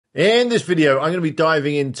In this video, I'm going to be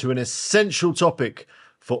diving into an essential topic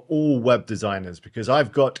for all web designers because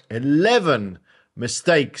I've got 11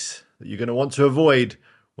 mistakes that you're going to want to avoid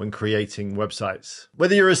when creating websites.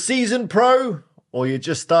 Whether you're a seasoned pro or you're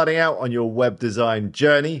just starting out on your web design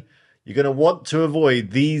journey, you're going to want to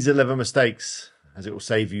avoid these 11 mistakes as it will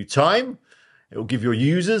save you time, it will give your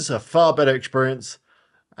users a far better experience,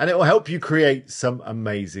 and it will help you create some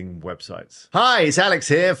amazing websites. Hi, it's Alex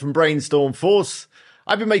here from Brainstorm Force.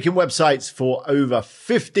 I've been making websites for over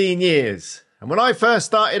 15 years. And when I first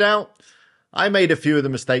started out, I made a few of the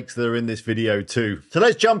mistakes that are in this video too. So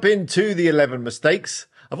let's jump into the 11 mistakes.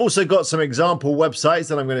 I've also got some example websites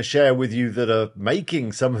that I'm going to share with you that are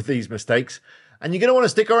making some of these mistakes. And you're going to want to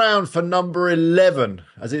stick around for number 11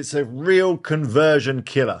 as it's a real conversion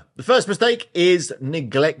killer. The first mistake is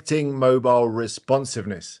neglecting mobile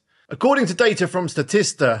responsiveness. According to data from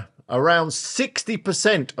Statista, around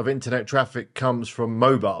 60% of internet traffic comes from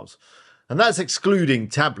mobiles, and that's excluding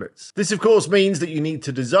tablets. This, of course, means that you need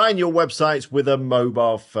to design your websites with a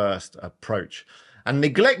mobile-first approach. And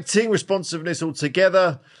neglecting responsiveness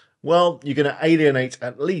altogether, well, you're going to alienate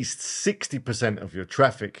at least 60% of your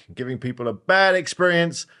traffic, giving people a bad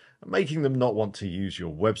experience and making them not want to use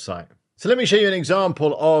your website. So let me show you an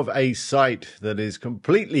example of a site that is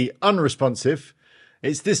completely unresponsive.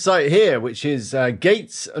 It's this site here, which is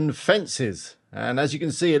Gates and Fences. And as you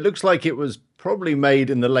can see, it looks like it was probably made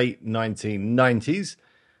in the late 1990s.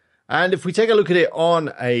 And if we take a look at it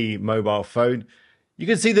on a mobile phone, you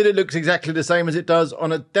can see that it looks exactly the same as it does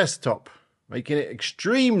on a desktop, making it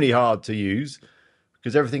extremely hard to use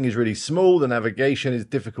because everything is really small, the navigation is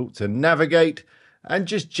difficult to navigate, and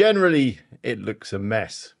just generally it looks a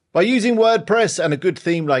mess. By using WordPress and a good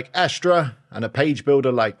theme like Astra and a page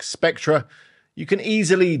builder like Spectra, you can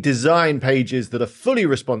easily design pages that are fully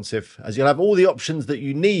responsive, as you'll have all the options that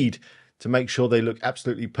you need to make sure they look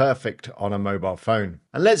absolutely perfect on a mobile phone.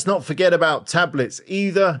 And let's not forget about tablets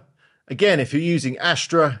either. Again, if you're using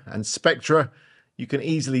Astra and Spectra, you can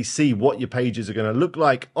easily see what your pages are going to look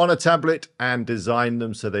like on a tablet and design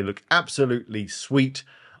them so they look absolutely sweet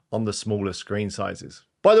on the smaller screen sizes.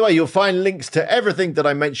 By the way, you'll find links to everything that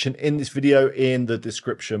I mentioned in this video in the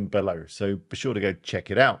description below, so be sure to go check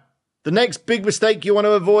it out. The next big mistake you want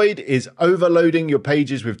to avoid is overloading your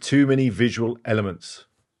pages with too many visual elements.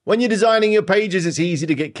 When you're designing your pages, it's easy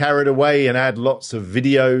to get carried away and add lots of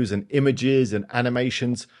videos and images and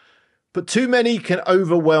animations, but too many can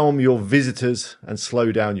overwhelm your visitors and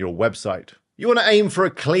slow down your website. You want to aim for a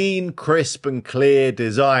clean, crisp and clear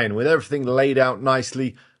design with everything laid out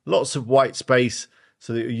nicely, lots of white space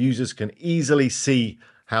so that your users can easily see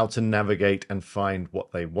how to navigate and find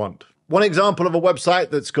what they want. One example of a website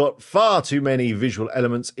that's got far too many visual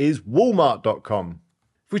elements is Walmart.com.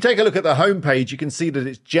 If we take a look at the homepage, you can see that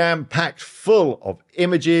it's jam-packed full of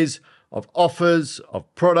images, of offers,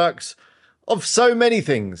 of products, of so many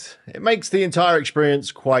things. It makes the entire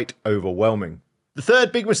experience quite overwhelming. The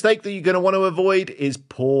third big mistake that you're going to want to avoid is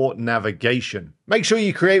poor navigation. Make sure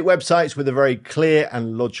you create websites with a very clear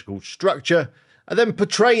and logical structure, and then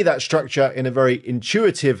portray that structure in a very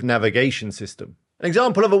intuitive navigation system. An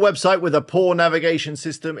example of a website with a poor navigation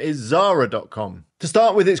system is Zara.com. To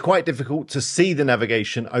start with, it's quite difficult to see the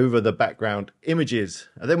navigation over the background images.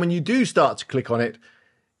 And then when you do start to click on it,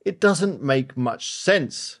 it doesn't make much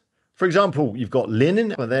sense. For example, you've got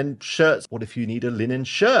linen and then shirts. What if you need a linen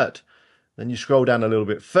shirt? Then you scroll down a little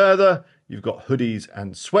bit further. You've got hoodies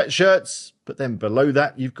and sweatshirts, but then below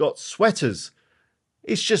that, you've got sweaters.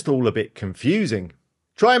 It's just all a bit confusing.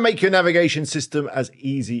 Try and make your navigation system as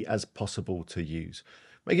easy as possible to use.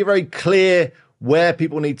 Make it very clear where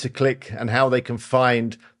people need to click and how they can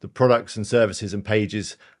find the products and services and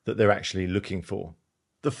pages that they're actually looking for.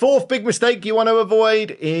 The fourth big mistake you want to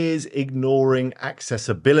avoid is ignoring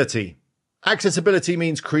accessibility. Accessibility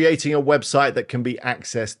means creating a website that can be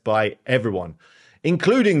accessed by everyone,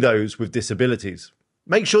 including those with disabilities.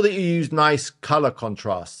 Make sure that you use nice color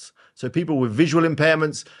contrasts so people with visual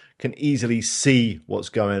impairments can easily see what's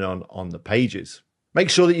going on the pages.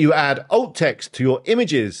 Make sure that you add alt text to your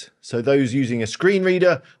images so those using a screen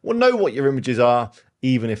reader will know what your images are,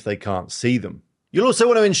 even if they can't see them. You'll also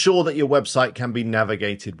want to ensure that your website can be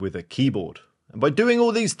navigated with a keyboard. And by doing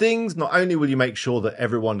all these things, not only will you make sure that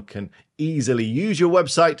everyone can easily use your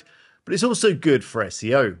website, but it's also good for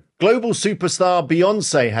SEO. Global superstar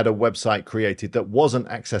Beyonce had a website created that wasn't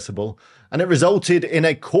accessible, and it resulted in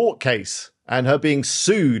a court case and her being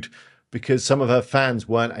sued because some of her fans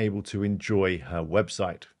weren't able to enjoy her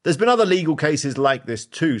website. There's been other legal cases like this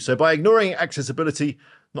too, so by ignoring accessibility,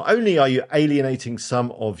 not only are you alienating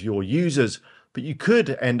some of your users, but you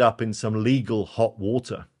could end up in some legal hot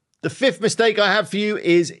water. The fifth mistake I have for you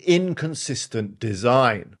is inconsistent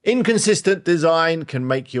design. Inconsistent design can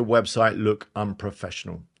make your website look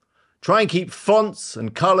unprofessional. Try and keep fonts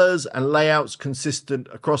and colors and layouts consistent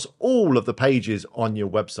across all of the pages on your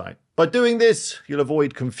website. By doing this, you'll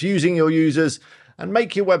avoid confusing your users and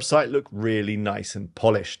make your website look really nice and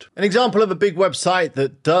polished. An example of a big website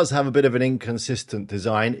that does have a bit of an inconsistent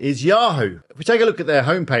design is Yahoo. If we take a look at their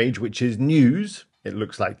homepage, which is news, it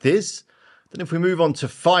looks like this. Then if we move on to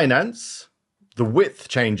finance, the width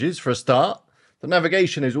changes for a start. The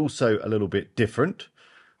navigation is also a little bit different.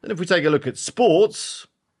 Then if we take a look at sports,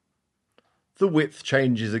 the width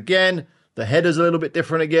changes again. The header's a little bit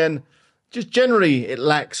different again. Just generally, it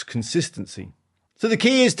lacks consistency. So the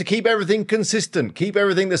key is to keep everything consistent. Keep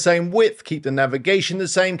everything the same width, keep the navigation the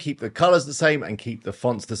same, keep the colors the same, and keep the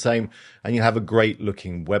fonts the same, and you'll have a great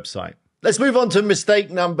looking website. Let's move on to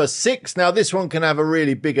mistake number 6. Now, this one can have a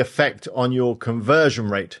really big effect on your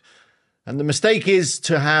conversion rate. And the mistake is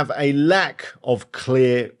to have a lack of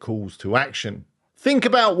clear calls to action. Think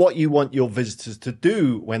about what you want your visitors to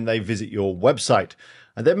do when they visit your website,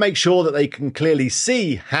 and then make sure that they can clearly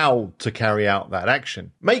see how to carry out that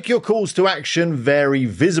action. Make your calls to action very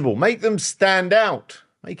visible. Make them stand out.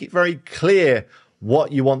 Make it very clear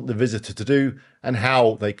what you want the visitor to do and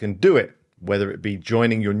how they can do it, whether it be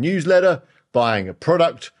joining your newsletter, buying a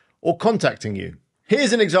product, or contacting you.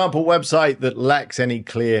 Here's an example website that lacks any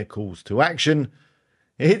clear calls to action.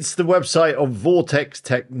 It's the website of Vortex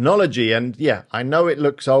Technology, and yeah, I know it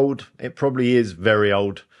looks old. It probably is very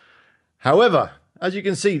old. However, as you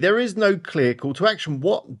can see, there is no clear call to action.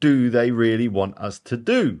 What do they really want us to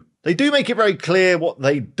do? They do make it very clear what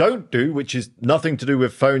they don't do, which is nothing to do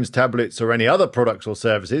with phones, tablets, or any other products or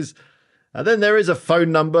services. And then there is a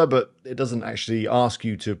phone number, but it doesn't actually ask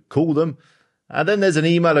you to call them. And then there's an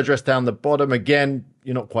email address down the bottom. Again,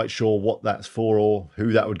 you're not quite sure what that's for or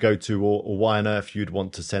who that would go to or why on earth you'd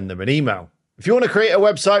want to send them an email. If you want to create a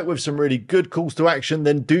website with some really good calls to action,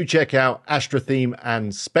 then do check out Astra Theme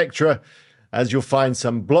and Spectra, as you'll find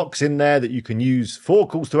some blocks in there that you can use for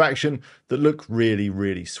calls to action that look really,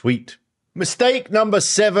 really sweet. Mistake number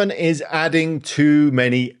 7 is adding too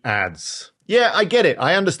many ads. Yeah, I get it.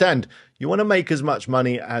 I understand. You want to make as much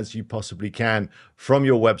money as you possibly can from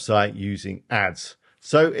your website using ads.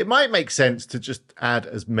 So it might make sense to just add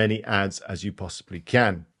as many ads as you possibly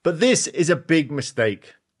can. But this is a big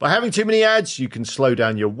mistake. By having too many ads, you can slow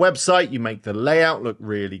down your website. You make the layout look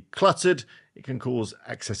really cluttered. It can cause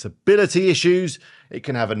accessibility issues. It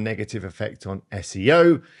can have a negative effect on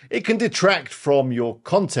SEO. It can detract from your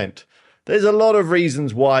content. There's a lot of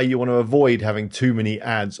reasons why you want to avoid having too many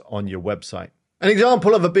ads on your website. An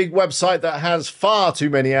example of a big website that has far too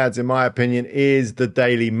many ads, in my opinion, is the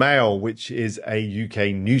Daily Mail, which is a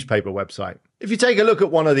UK newspaper website. If you take a look at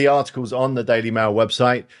one of the articles on the Daily Mail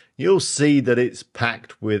website, you'll see that it's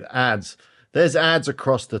packed with ads. There's ads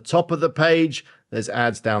across the top of the page. There's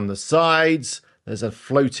ads down the sides. There's a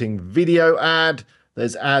floating video ad.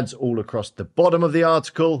 There's ads all across the bottom of the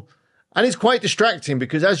article. And it's quite distracting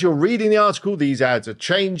because as you're reading the article, these ads are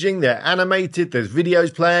changing. They're animated. There's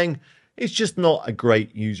videos playing. It's just not a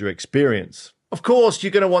great user experience. Of course,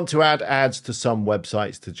 you're going to want to add ads to some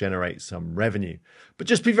websites to generate some revenue. But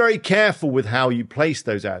just be very careful with how you place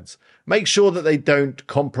those ads. Make sure that they don't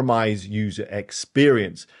compromise user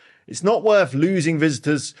experience. It's not worth losing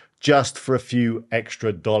visitors just for a few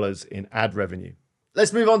extra dollars in ad revenue.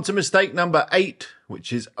 Let's move on to mistake number 8,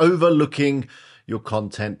 which is overlooking your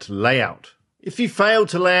content layout. If you fail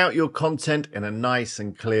to lay out your content in a nice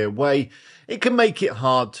and clear way, it can make it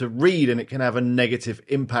hard to read and it can have a negative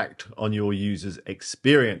impact on your user's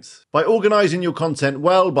experience. By organizing your content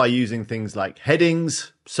well, by using things like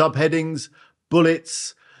headings, subheadings,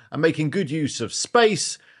 bullets, and making good use of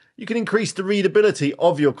space, you can increase the readability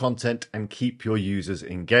of your content and keep your users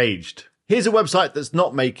engaged. Here's a website that's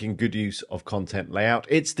not making good use of content layout.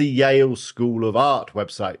 It's the Yale School of Art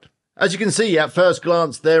website. As you can see, at first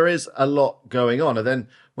glance, there is a lot going on. And then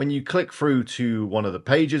when you click through to one of the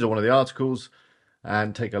pages or one of the articles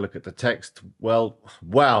and take a look at the text, well,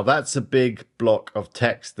 wow, that's a big block of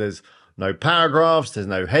text. There's no paragraphs, there's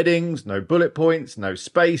no headings, no bullet points, no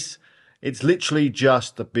space. It's literally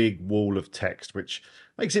just a big wall of text, which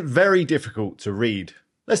makes it very difficult to read.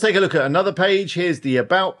 Let's take a look at another page. Here's the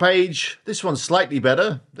About page. This one's slightly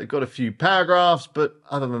better. They've got a few paragraphs, but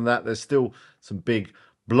other than that, there's still some big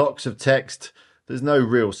blocks of text. There's no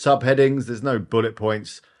real subheadings. There's no bullet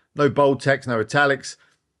points, no bold text, no italics.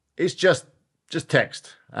 It's just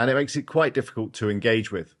text, and it makes it quite difficult to engage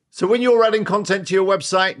with. So when you're adding content to your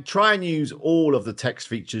website, try and use all of the text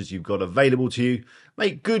features you've got available to you.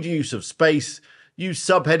 Make good use of space, use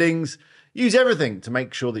subheadings, Use everything to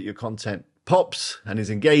make sure that your content pops and is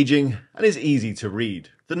engaging and is easy to read.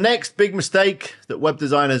 The next big mistake that web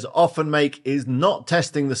designers often make is not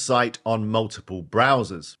testing the site on multiple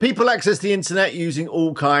browsers. People access the internet using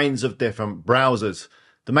all kinds of different browsers,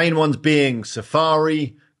 the main ones being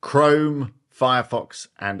Safari, Chrome, Firefox,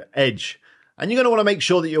 and Edge. And you're going to want to make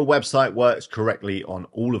sure that your website works correctly on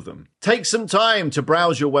all of them. Take some time to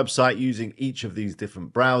browse your website using each of these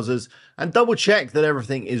different browsers and double check that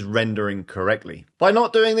everything is rendering correctly. By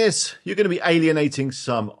not doing this, you're going to be alienating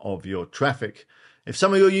some of your traffic. If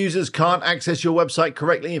some of your users can't access your website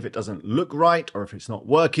correctly, if it doesn't look right, or if it's not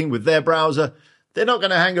working with their browser, they're not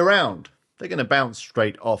going to hang around. They're going to bounce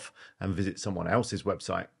straight off and visit someone else's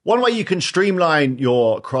website. One way you can streamline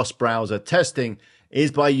your cross-browser testing is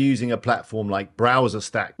by using a platform like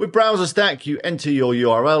BrowserStack. With BrowserStack, you enter your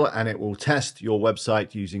URL and it will test your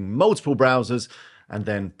website using multiple browsers and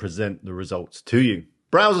then present the results to you.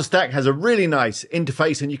 BrowserStack has a really nice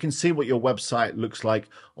interface and you can see what your website looks like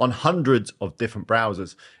on hundreds of different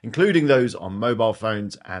browsers, including those on mobile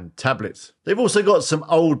phones and tablets. They've also got some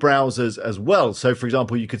old browsers as well. So for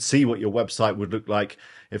example, you could see what your website would look like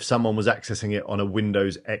if someone was accessing it on a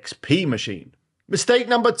Windows XP machine. Mistake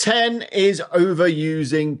number 10 is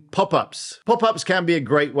overusing pop-ups. Pop-ups can be a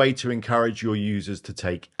great way to encourage your users to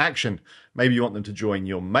take action. Maybe you want them to join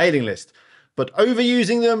your mailing list, but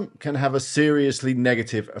overusing them can have a seriously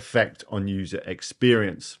negative effect on user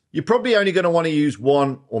experience. You're probably only going to want to use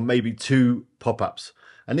one or maybe two pop-ups.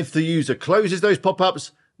 And if the user closes those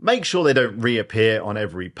pop-ups, make sure they don't reappear on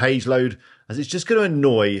every page load, as it's just going to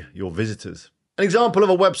annoy your visitors. An example of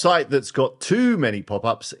a website that's got too many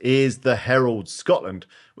pop-ups is the Herald Scotland,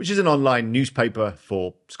 which is an online newspaper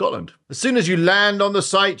for Scotland. As soon as you land on the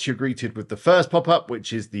site, you're greeted with the first pop-up,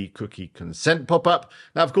 which is the cookie consent pop-up.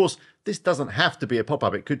 Now, of course, this doesn't have to be a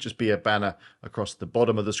pop-up. It could just be a banner across the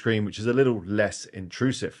bottom of the screen, which is a little less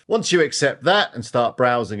intrusive. Once you accept that and start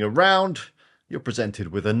browsing around, you're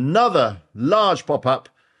presented with another large pop-up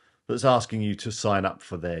that's asking you to sign up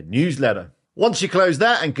for their newsletter. Once you close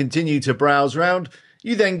that and continue to browse around,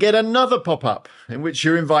 you then get another pop-up in which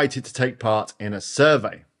you're invited to take part in a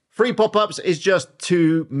survey. 3 pop-ups is just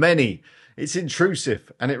too many. It's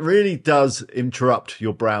intrusive and it really does interrupt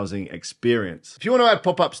your browsing experience. If you want to add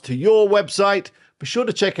pop-ups to your website, be sure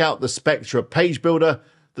to check out the Spectra page builder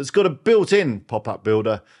that's got a built-in pop-up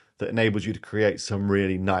builder that enables you to create some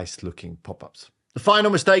really nice looking pop-ups. The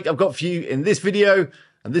final mistake I've got for you in this video,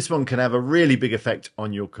 and this one can have a really big effect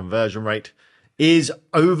on your conversion rate, is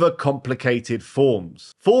overcomplicated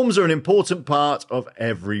forms. Forms are an important part of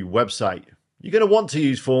every website. You're going to want to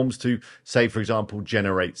use forms to, say, for example,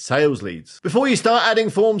 generate sales leads. Before you start adding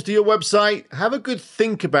forms to your website, have a good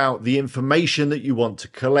think about the information that you want to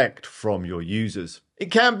collect from your users.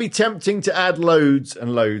 It can be tempting to add loads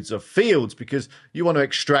and loads of fields because you want to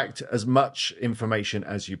extract as much information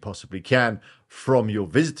as you possibly can from your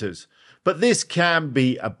visitors. But this can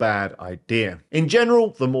be a bad idea. In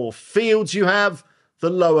general, the more fields you have,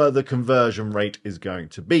 the lower the conversion rate is going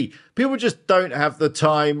to be. People just don't have the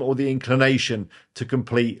time or the inclination to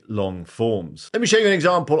complete long forms. Let me show you an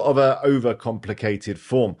example of an overcomplicated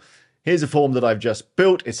form. Here's a form that I've just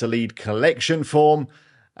built. It's a lead collection form.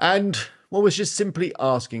 And well, it's just simply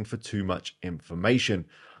asking for too much information.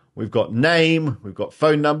 We've got name, we've got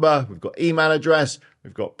phone number, we've got email address,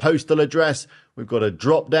 we've got postal address, we've got a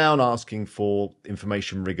drop down asking for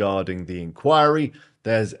information regarding the inquiry.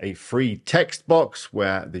 There's a free text box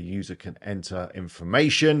where the user can enter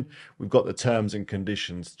information. We've got the terms and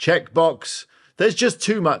conditions checkbox. There's just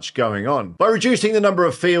too much going on. By reducing the number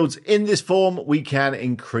of fields in this form, we can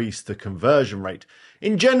increase the conversion rate.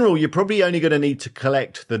 In general, you're probably only going to need to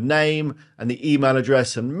collect the name and the email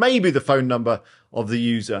address and maybe the phone number of the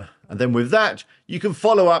user. And then with that, you can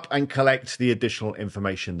follow up and collect the additional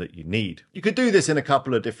information that you need. You could do this in a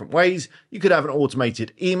couple of different ways. You could have an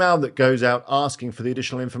automated email that goes out asking for the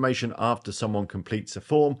additional information after someone completes a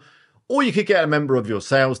form. Or you could get a member of your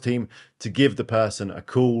sales team to give the person a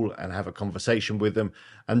call and have a conversation with them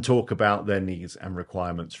and talk about their needs and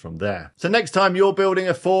requirements from there. So next time you're building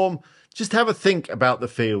a form, just have a think about the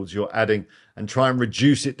fields you're adding and try and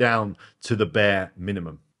reduce it down to the bare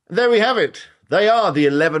minimum. There we have it. They are the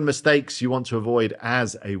 11 mistakes you want to avoid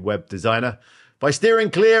as a web designer. By steering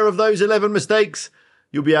clear of those 11 mistakes,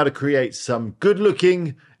 you'll be able to create some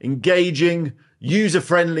good-looking, engaging,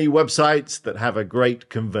 user-friendly websites that have a great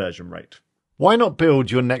conversion rate. Why not build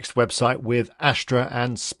your next website with Astra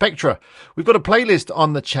and Spectra? We've got a playlist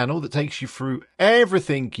on the channel that takes you through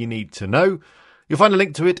everything you need to know. You'll find a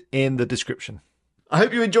link to it in the description. I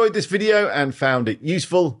hope you enjoyed this video and found it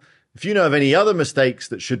useful. If you know of any other mistakes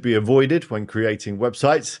that should be avoided when creating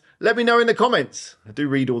websites, let me know in the comments. I do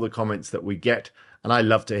read all the comments that we get, and I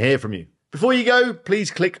love to hear from you. Before you go,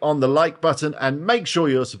 please click on the like button and make sure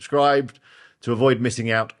you're subscribed to avoid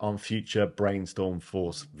missing out on future Brainstorm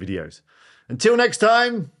Force videos. Until next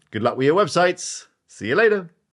time, good luck with your websites. See you later.